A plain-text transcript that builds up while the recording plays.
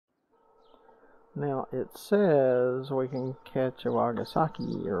Now it says we can catch a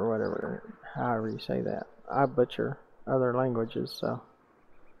Wakasagi or whatever, however you say that. I butcher other languages, so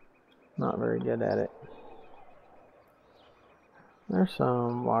not very good at it. There's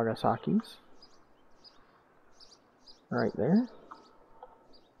some Wakasakis right there.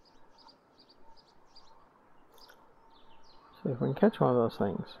 See if we can catch one of those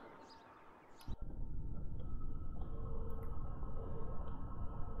things.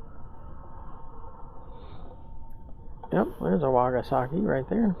 Yep, there's a Wakasagi right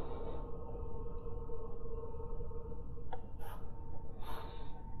there.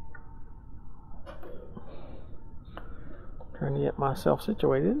 Trying to get myself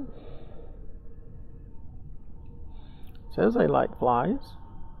situated. It says they like flies.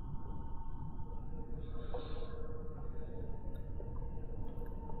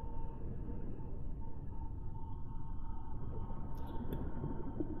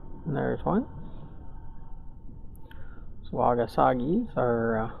 And there's one. So Wakasagis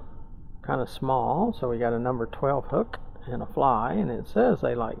are kind of small, so we got a number 12 hook and a fly, and it says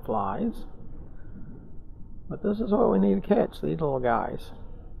they like flies. But this is what we need to catch, these little guys.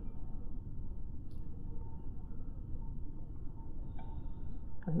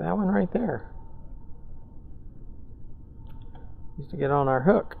 Like that one right there. Used to get on our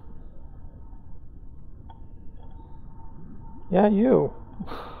hook. Yeah, you.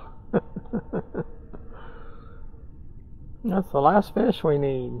 That's the last fish we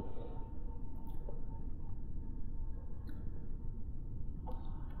need.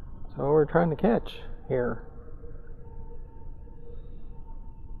 So we're trying to catch here.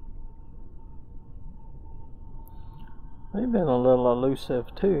 They've been a little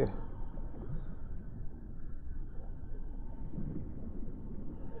elusive too.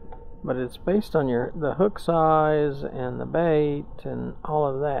 But it's based on the hook size and the bait and all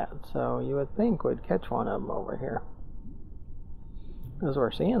of that. So you would think we'd catch one of them over here, because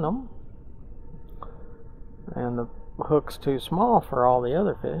we're seeing them. And the hook's too small for all the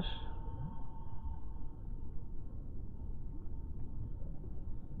other fish.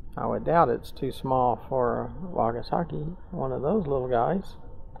 I would doubt it's too small for a Wakasagi, one of those little guys.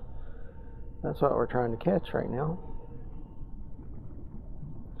 That's what we're trying to catch right now.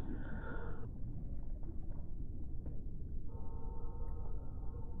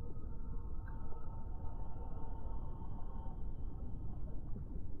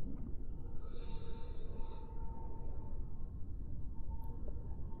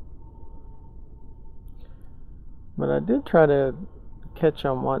 But I did try to catch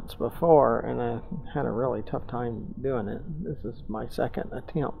them once before, and I had a really tough time doing it. This is my second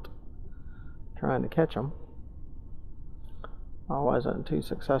attempt trying to catch them. I wasn't too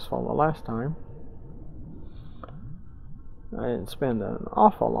successful the last time. I didn't spend an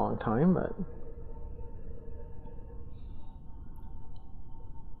awful long time, but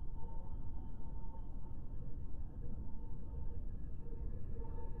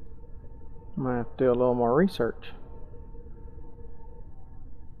I might have to do a little more research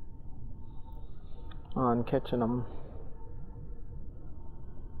on catching them.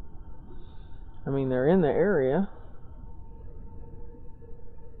 I mean, they're in the area.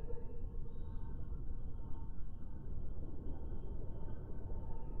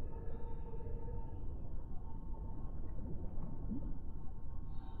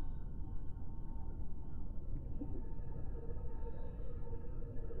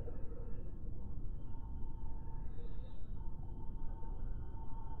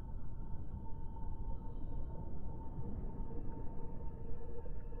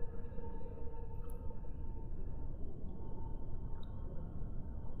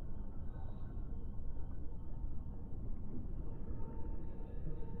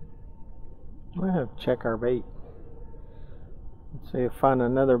 I have to check our bait. Let's see if I find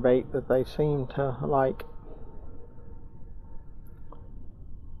another bait that they seem to like.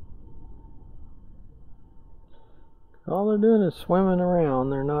 All they're doing is swimming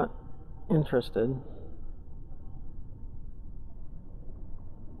around. They're not interested.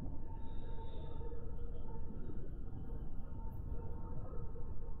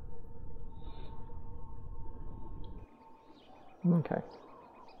 Okay.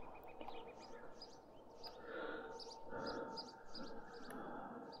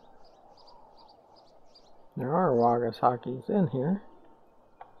 There are Wakasagis in here.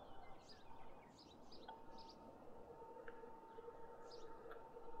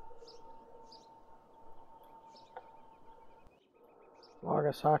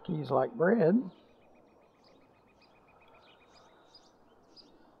 Wakasagis like bread.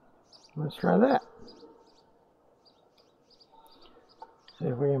 Let's try that. See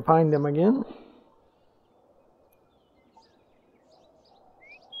if we can find them again.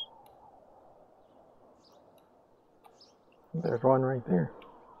 there's one right there.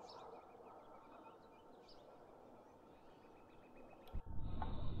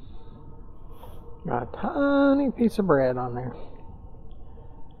 Got a tiny piece of bread on there.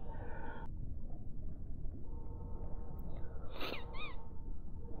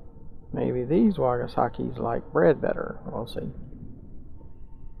 Maybe these Wakasakis like bread better. We'll see.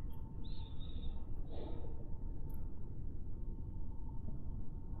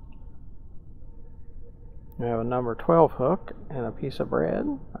 We have a number 12 hook and a piece of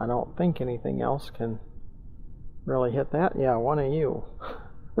bread. I don't think anything else can really hit that. Yeah, one of you.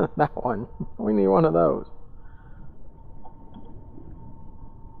 That one. We need one of those.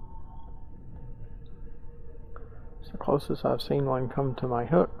 It's the closest I've seen one come to my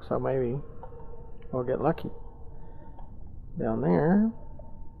hook, so maybe we'll get lucky. Down there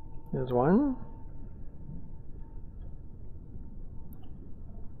is one.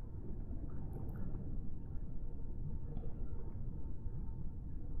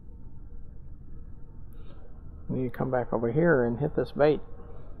 We need to come back over here and hit this bait.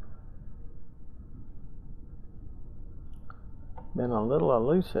 Been a little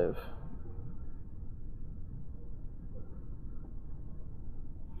elusive.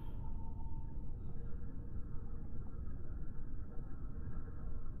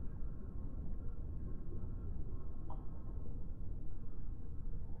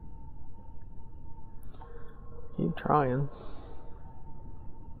 Keep trying.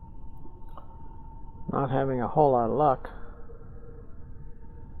 Not having a whole lot of luck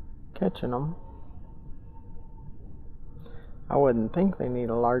catching them. I wouldn't think they need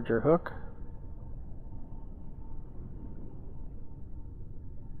a larger hook.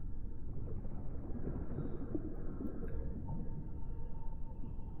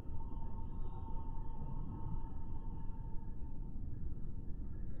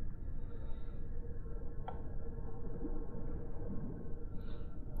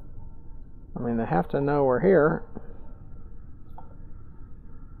 I mean, they have to know we're here.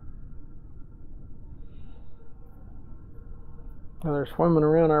 Well, they're swimming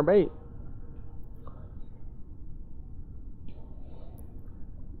around our bait.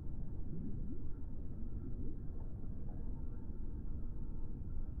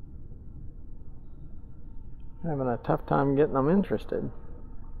 Having a tough time getting them interested.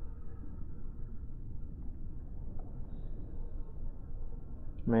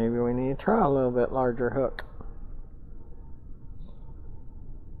 Maybe we need to try a little bit larger hook.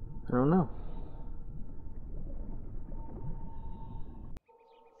 I don't know.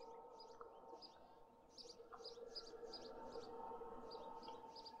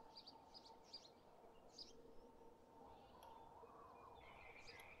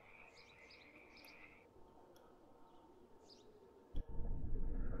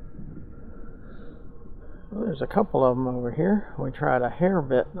 Well, there's a couple of them over here. We tried a hair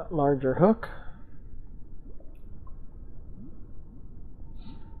bit larger hook.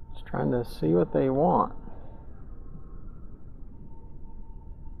 Just trying to see what they want.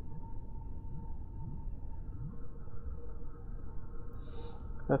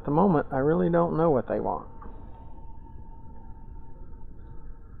 At the moment, I really don't know what they want.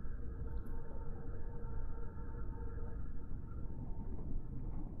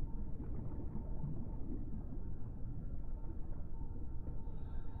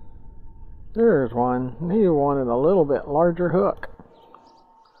 There's one. He wanted a little bit larger hook.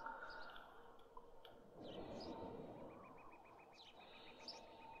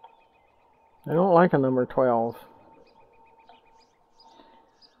 I don't like a number 12.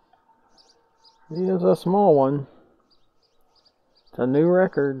 He is a small one. It's a new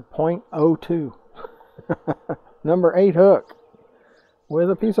record, .02. Number 8 hook with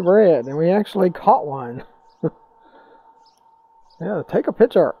a piece of bread, and we actually caught one. Yeah, take a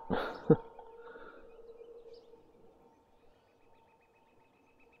picture.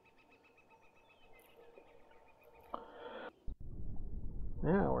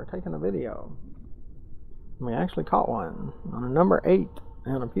 Yeah, we're taking a video. We actually caught one on a number 8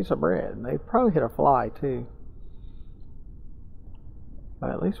 and a piece of bread. They probably hit a fly too. But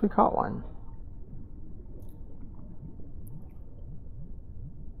at least we caught one.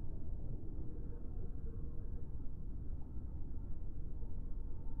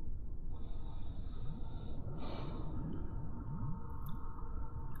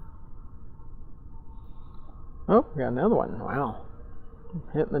 Oh, we got another one. Wow.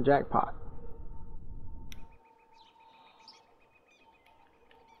 Hitting the jackpot.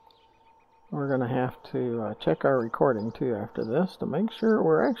 We're going to have to check our recording too after this to make sure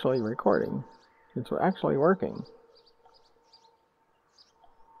we're actually recording. It's actually working.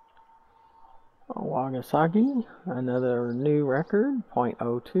 Wakasagi, another new record,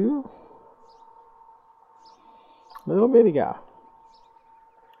 .02. Little bitty guy.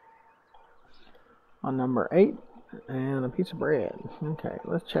 On number 8, and a piece of bread. Okay,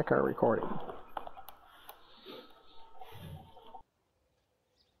 let's check our recording.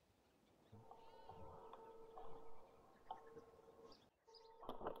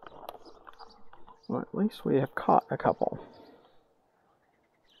 Well, at least we have caught a couple.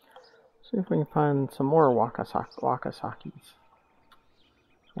 See if we can find some more Wakasakis.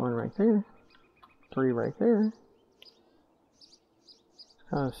 1 right there. 3 right there.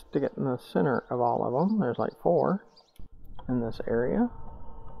 Kind of stick it in the center of all of them. There's like 4 in this area.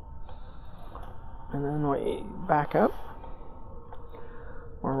 And then we back up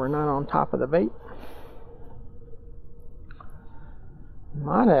where we're not on top of the bait.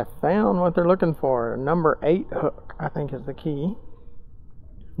 Might have found what they're looking for. A number 8 hook, I think, is the key.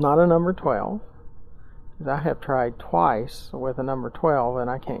 Not a number 12. Because I have tried twice with a number 12 and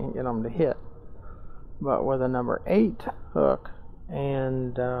I can't get them to hit. But with a number 8 hook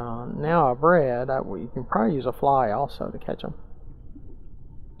and now a bread, you can probably use a fly also to catch them.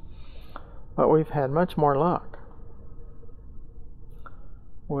 But we've had much more luck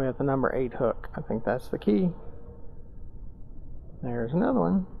with the number 8 hook. I think that's the key. There's another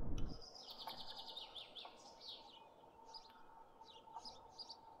one.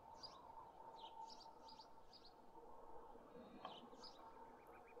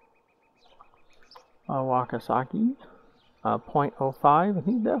 A Wakasagi, .05, and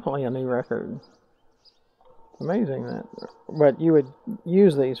he's definitely a new record. It's amazing that, but you would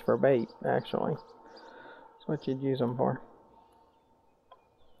use these for bait, actually. That's what you'd use them for.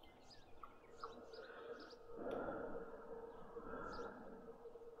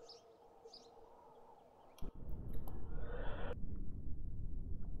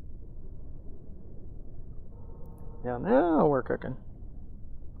 Yeah, now we're cooking.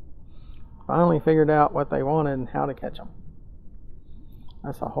 Finally figured out what they wanted and how to catch them.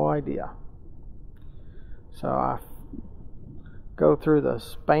 That's the whole idea. So I go through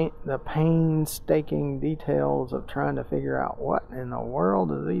the painstaking details of trying to figure out what in the world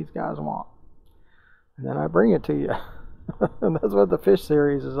do these guys want. And then I bring it to you. And that's what the fish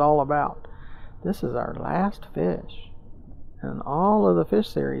series is all about. This is our last fish in all of the fish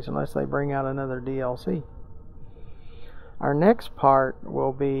series, unless they bring out another DLC. Our next part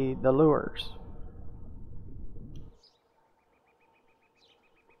will be the lures.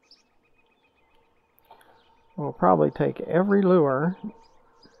 We'll probably take every lure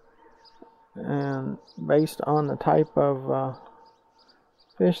and based on the type of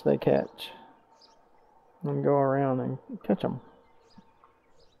fish they catch and go around and catch them.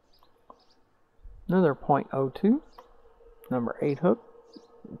 Another .02, number 8 hook,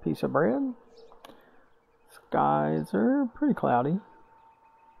 piece of bread. Skies are pretty cloudy.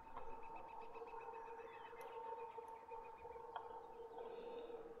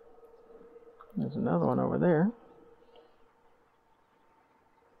 There's another one over there.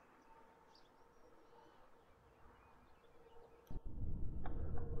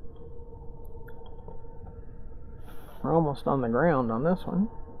 We're almost on the ground on this one.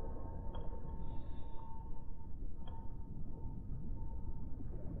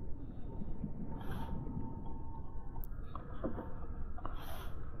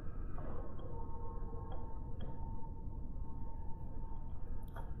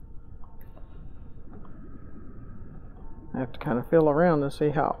 I have to kind of feel around to see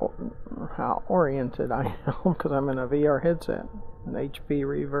how oriented I am because I'm in a VR headset, an HP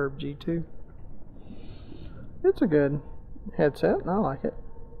Reverb G2. It's a good headset and I like it.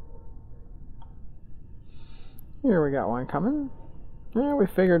 Here we got one coming. Yeah, we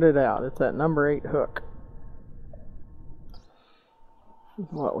figured it out. It's that number 8 hook. This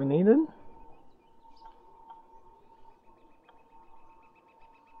is what we needed.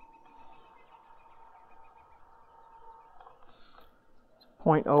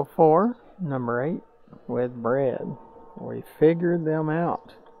 .04, number 8, with bread. We figured them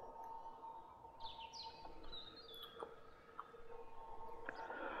out.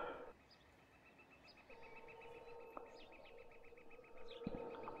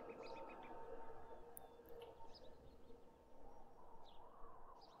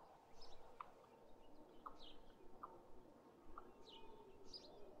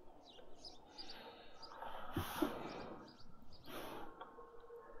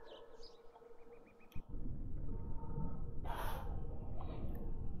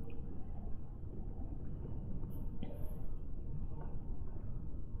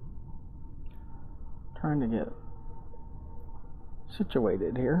 Trying to get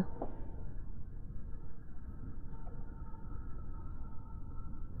situated here.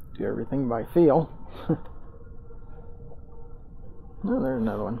 do everything by feel. Oh, there's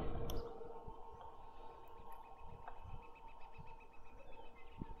another one.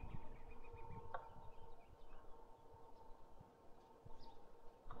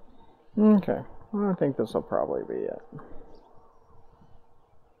 Okay, I think this will probably be it.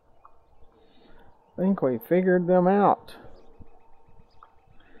 I think we figured them out.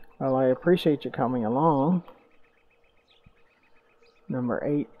 Well, I appreciate you coming along. Number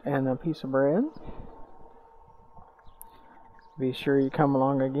 8 and a piece of bread. Be sure you come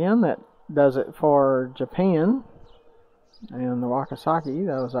along again. That does it for Japan and the Wakasagi.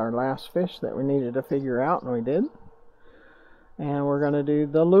 That was our last fish that we needed to figure out, and we did. And we're going to do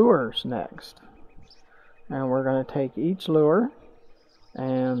the lures next. And we're going to take each lure,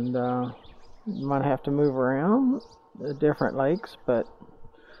 and you might have to move around the different lakes, but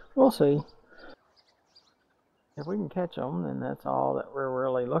we'll see. If we can catch them, then that's all that we're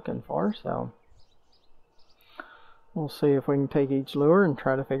really looking for. So we'll see if we can take each lure and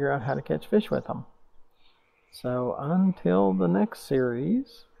try to figure out how to catch fish with them. So until the next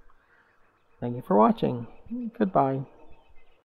series, thank you for watching. Goodbye.